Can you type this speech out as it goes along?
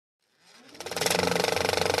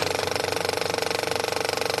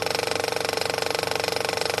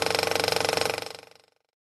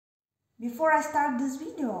Before I start this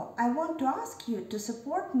video, I want to ask you to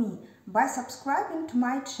support me by subscribing to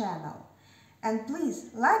my channel. And please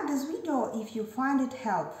like this video if you find it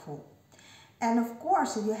helpful. And of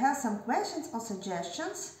course, if you have some questions or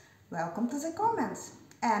suggestions, welcome to the comments.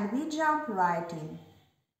 And we jump right in.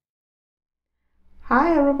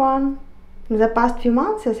 Hi everyone! The past few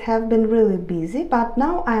months have been really busy, but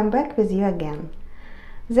now I am back with you again.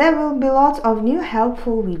 There will be lots of new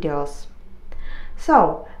helpful videos.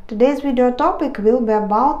 So, today's video topic will be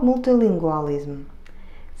about multilingualism.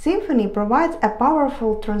 Symfony provides a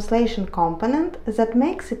powerful translation component that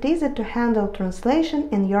makes it easy to handle translation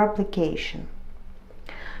in your application.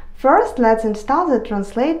 First, let's install the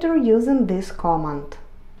translator using this command.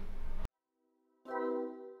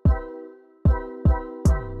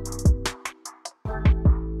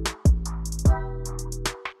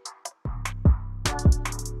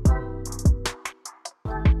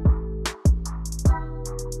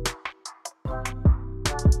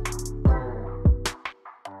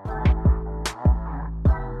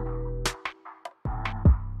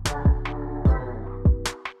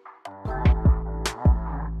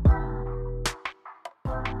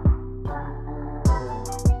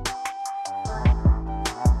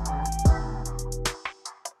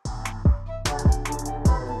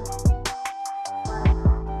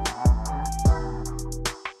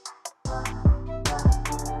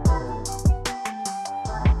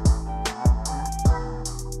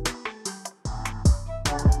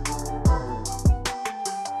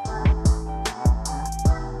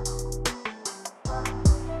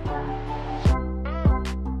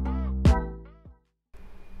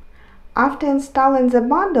 After installing the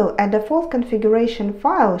bundle, a default configuration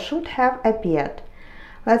file should have appeared.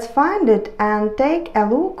 Let's find it and take a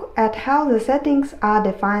look at how the settings are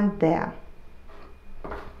defined there.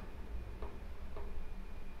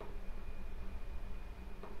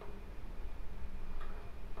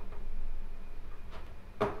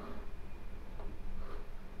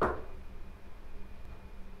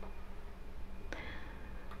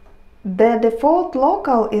 The default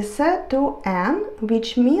local is set to N,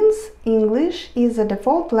 which means English is the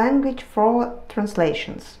default language for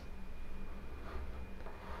translations.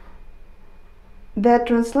 The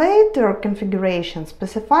translator configuration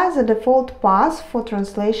specifies the default path for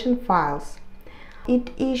translation files. It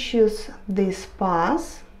issues this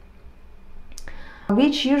path,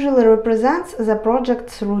 which usually represents the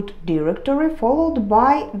project's root directory, followed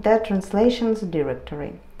by the translations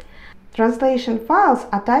directory. Translation files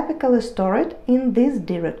are typically stored in this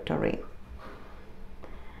directory.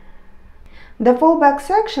 The fallback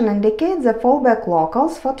section indicates the fallback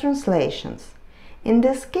locals for translations. In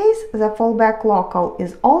this case, the fallback local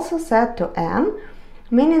is also set to N,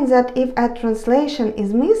 meaning that if a translation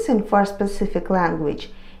is missing for a specific language,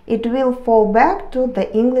 it will fall back to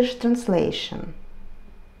the English translation.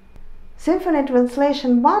 Symfony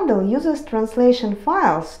Translation Bundle uses translation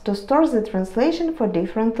files to store the translation for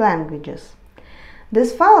different languages.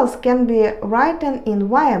 These files can be written in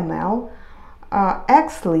YML,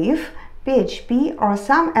 XLIF, PHP or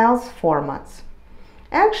some else formats.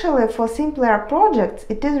 Actually, for simpler projects,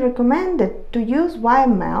 it is recommended to use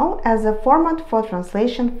YML as a format for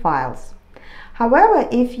translation files. However,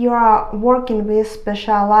 if you are working with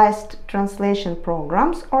specialized translation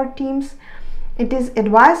programs or teams, it is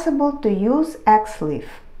advisable to use XLIF.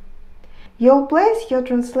 You'll place your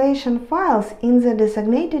translation files in the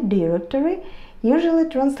designated directory, usually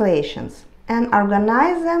translations, and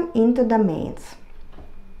organize them into domains.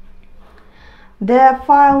 The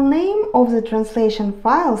file name of the translation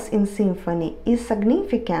files in Symfony is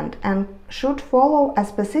significant and should follow a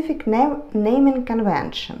specific naming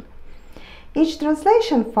convention. Each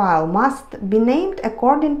translation file must be named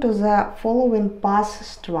according to the following path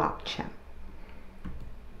structure: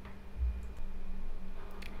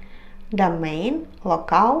 domain,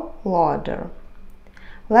 locale, loader.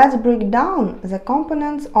 Let's break down the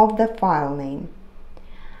components of the file name.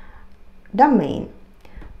 Domain.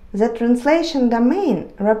 The translation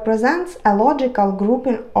domain represents a logical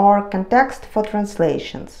grouping or context for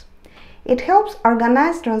translations. It helps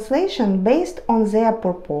organize translation based on their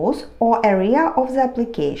purpose or area of the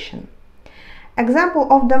application.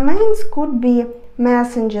 Example of domains could be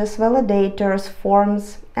messengers, validators,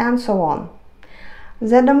 forms, and so on.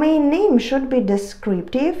 The domain name should be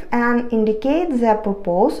descriptive and indicate the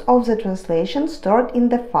purpose of the translation stored in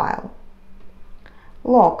the file.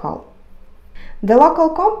 Local. The local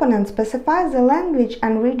component specifies the language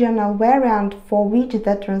and regional variant for which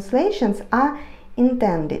the translations are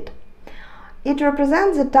intended. It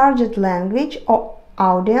represents the target language or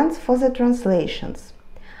audience for the translations.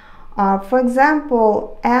 For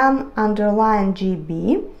example, N_GB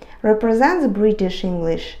represents British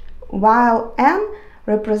English, while N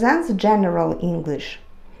represents General English.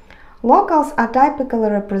 Locals are typically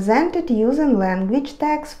represented using language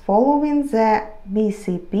tags following the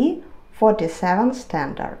BCP 47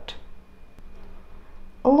 standard.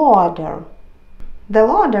 Loader. The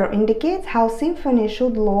loader indicates how Symfony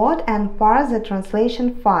should load and parse the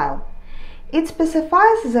translation file. It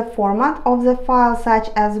specifies the format of the file such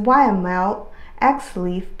as YML,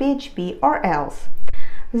 XLIF, PHP, or else.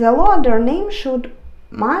 The loader name should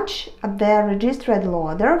match the registered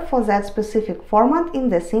loader for that specific format in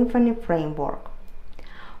the Symfony framework.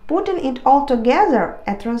 Putting it all together,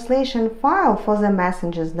 a translation file for the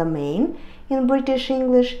messages domain in British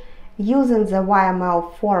English using the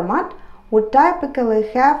YML format would typically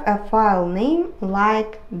have a file name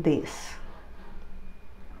like this.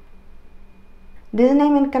 This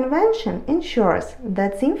naming convention ensures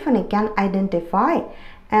that Symfony can identify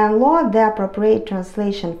and load the appropriate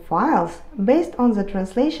translation files based on the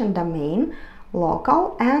translation domain,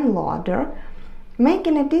 local, and loader,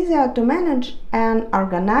 making it easier to manage and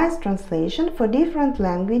organize translation for different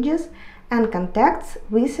languages and contexts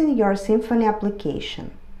within your Symfony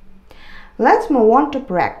application. Let's move on to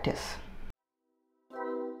practice.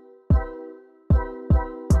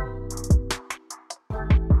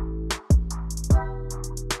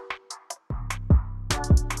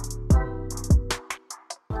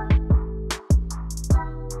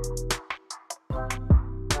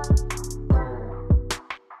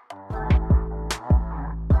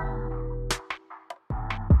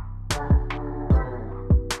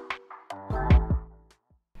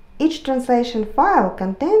 Each translation file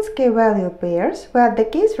contains key-value pairs where the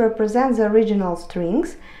keys represent the original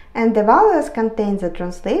strings and the values contain the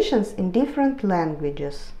translations in different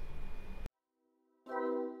languages.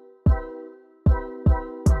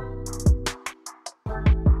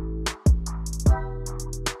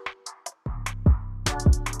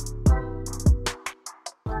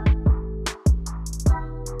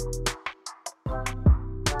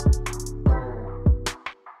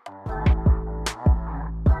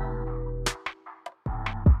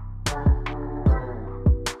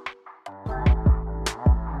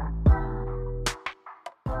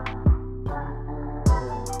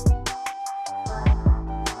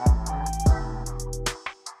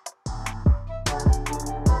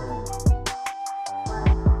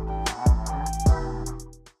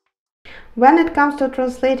 When it comes to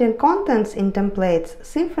translating contents in templates,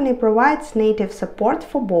 Symfony provides native support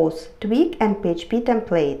for both Twig and PHP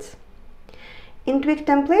templates. In Twig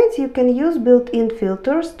templates, you can use built-in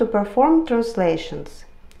filters to perform translations.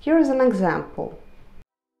 Here is an example.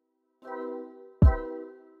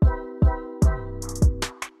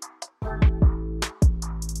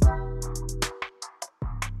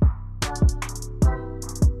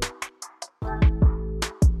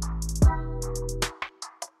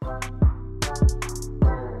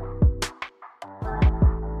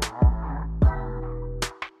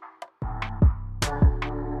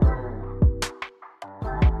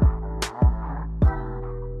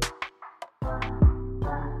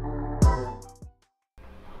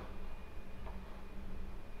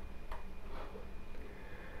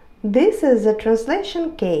 This is the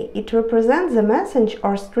translation key. It represents the message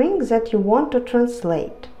or string that you want to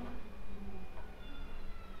translate.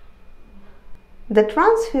 The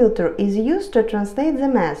trans filter is used to translate the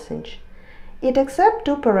message. It accepts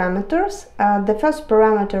two parameters. The first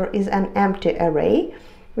parameter is an empty array,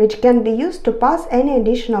 which can be used to pass any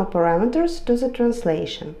additional parameters to the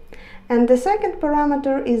translation. And the second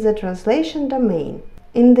parameter is the translation domain.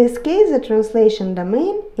 In this case, the translation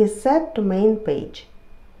domain is set to main page.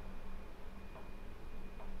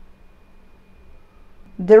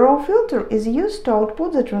 The raw filter is used to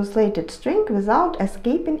output the translated string without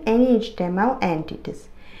escaping any HTML entities.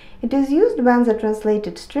 It is used when the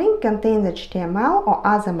translated string contains HTML or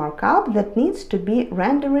other markup that needs to be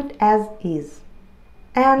rendered as is.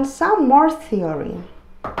 And some more theory.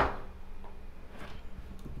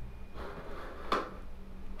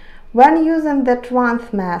 When using the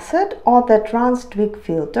trans method or the trans twig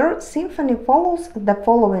filter, Symfony follows the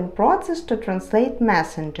following process to translate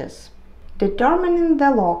messages. Determining the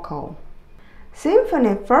local.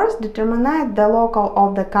 Symfony first determines the local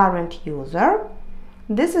of the current user.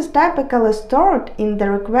 This is typically stored in the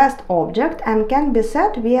request object and can be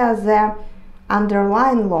set via the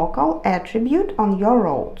underlying local attribute on your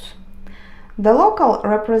routes. The local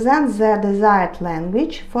represents the desired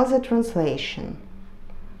language for the translation.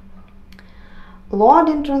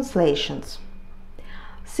 Loading translations.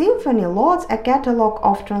 Symfony loads a catalog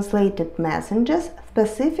of translated messages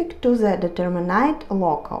specific to the determined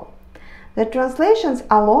local. The translations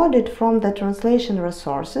are loaded from the translation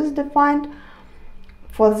resources defined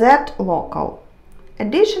for that local.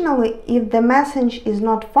 Additionally, if the message is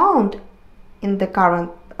not found in the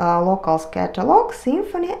current local's catalog,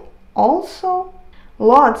 Symfony also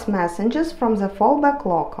loads messages from the fallback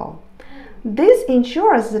local. This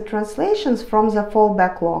ensures the translations from the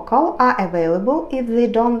fallback local are available if they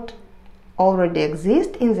don't already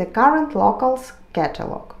exist in the current local's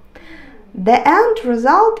catalog. The end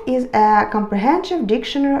result is a comprehensive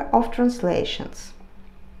dictionary of translations.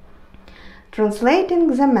 Translating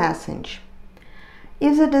the message.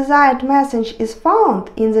 If the desired message is found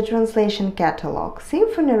in the translation catalog,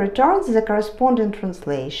 Symfony returns the corresponding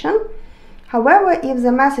translation. However, if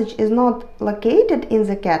the message is not located in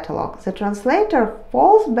the catalog, the translator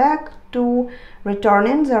falls back to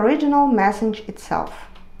returning the original message itself.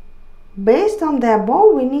 Based on the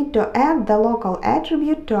above, we need to add the local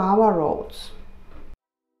attribute to our routes.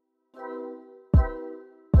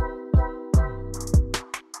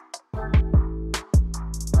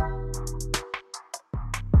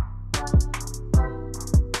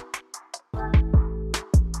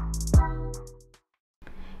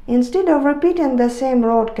 Instead of repeating the same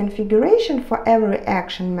route configuration for every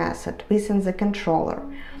action method within the controller,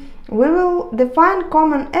 we will define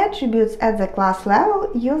common attributes at the class level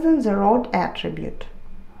using the route attribute.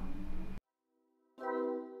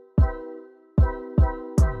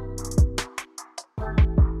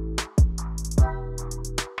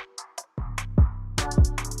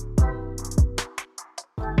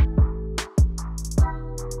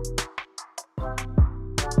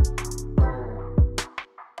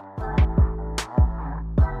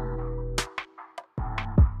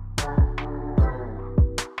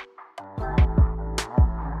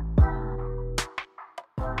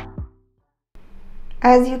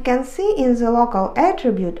 As you can see in the local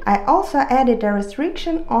attribute, I also added a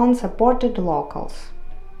restriction on supported locals.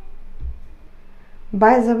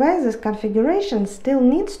 By the way, this configuration still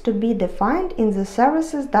needs to be defined in the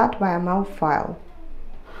services.yml file.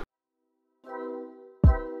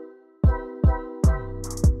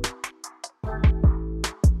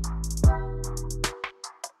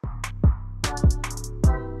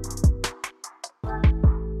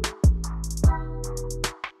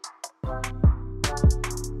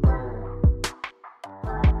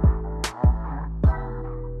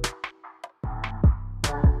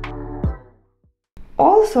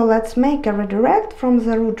 Also, let's make a redirect from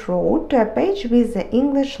the root route to a page with the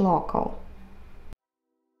English local.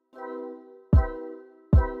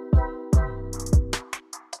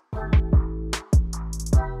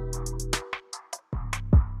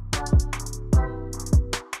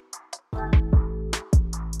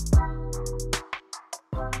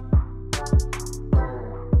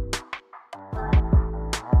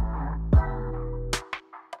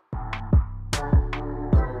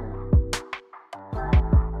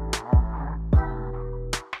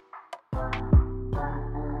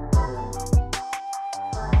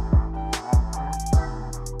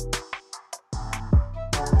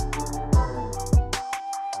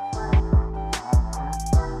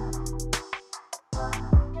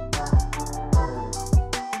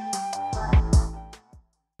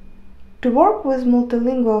 To work with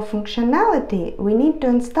multilingual functionality, we need to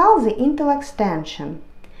install the Intel extension.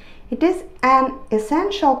 It is an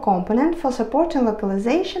essential component for supporting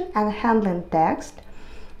localization and handling text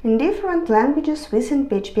in different languages within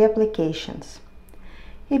PHP applications.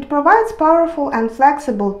 It provides powerful and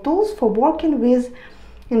flexible tools for working with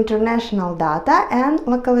international data and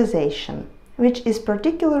localization, which is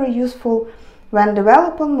particularly useful when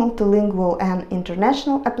developing multilingual and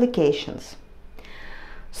international applications.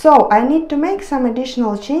 So, I need to make some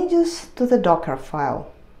additional changes to the Docker file.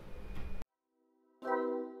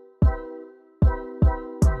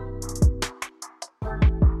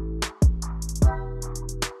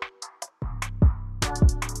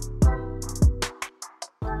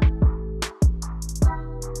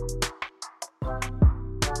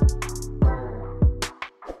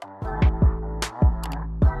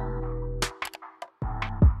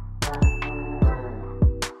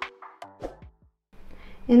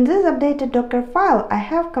 In this updated Docker file, I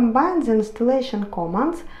have combined the installation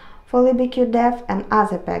commands for libqdev and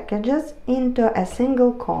other packages into a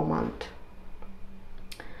single command.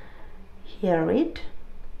 Here it.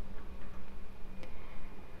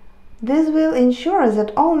 This will ensure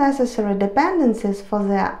that all necessary dependencies for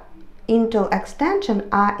the Intel extension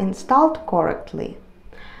are installed correctly.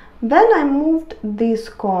 Then I moved this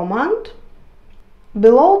command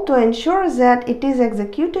below to ensure that it is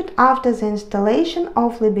executed after the installation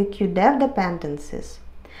of libqdev dependencies.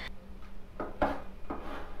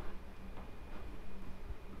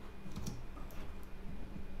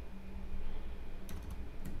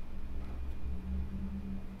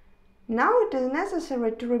 Now it is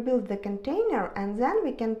necessary to rebuild the container, and then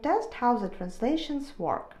we can test how the translations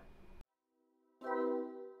work.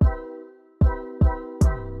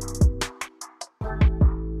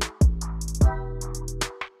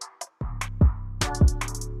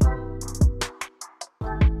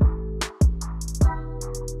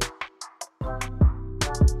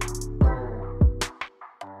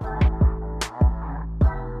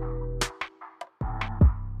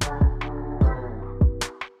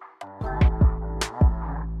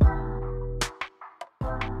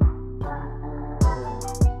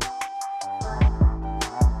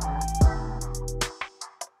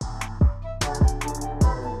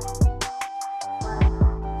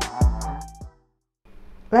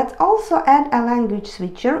 Let's also add a language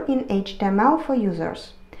switcher in HTML for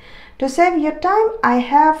users. To save your time, I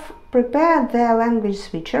have prepared the language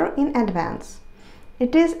switcher in advance.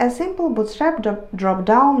 It is a simple Bootstrap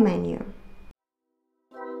drop-down menu.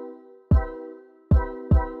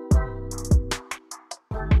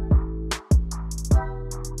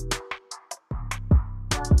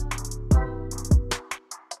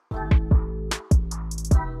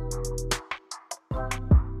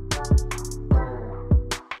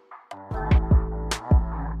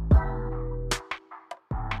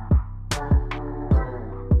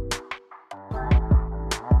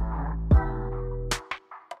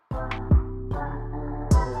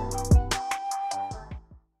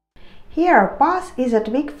 Here, path is a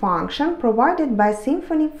twig function provided by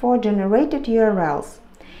Symfony for generated URLs.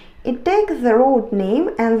 It takes the road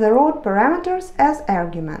name and the road parameters as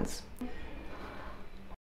arguments.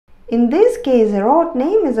 In this case, the road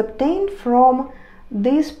name is obtained from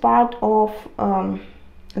this part of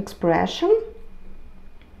expression,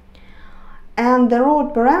 and the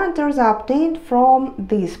road parameters are obtained from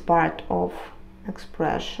this part of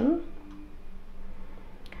expression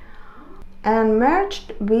and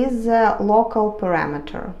merged with the local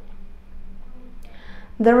parameter.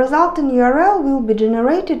 The resulting URL will be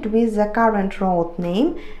generated with the current road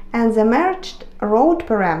name and the merged road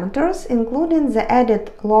parameters, including the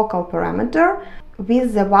added local parameter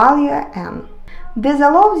with the value n. This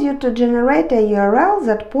allows you to generate a URL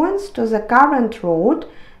that points to the current road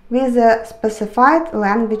with a specified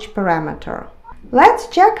language parameter. Let's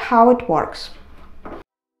check how it works.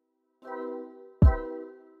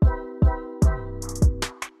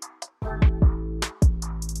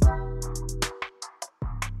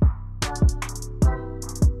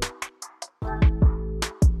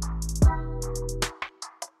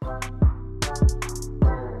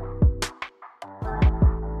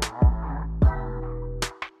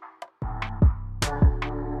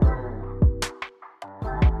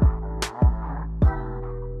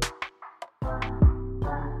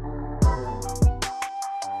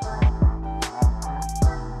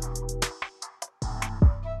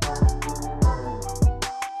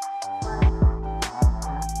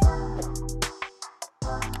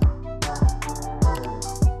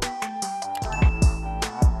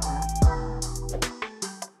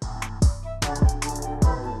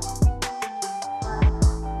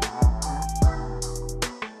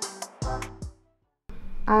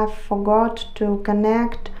 I forgot to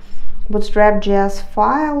connect Bootstrap.js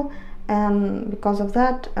file, and because of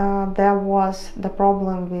that there was the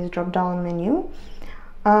problem with drop-down menu.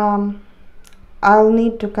 I'll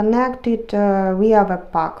need to connect it via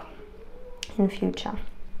Webpack in future.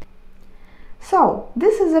 So,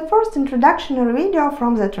 this is the first introductory video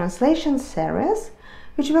from the translation series,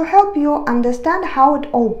 which will help you understand how it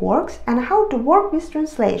all works and how to work with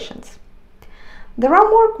translations. There are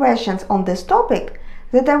more questions on this topic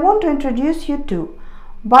that I want to introduce you to,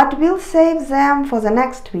 but we'll save them for the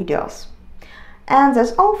next videos. And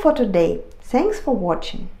that's all for today. Thanks for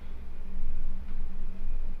watching.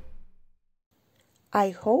 I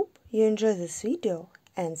hope you enjoy this video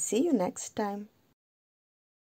and see you next time.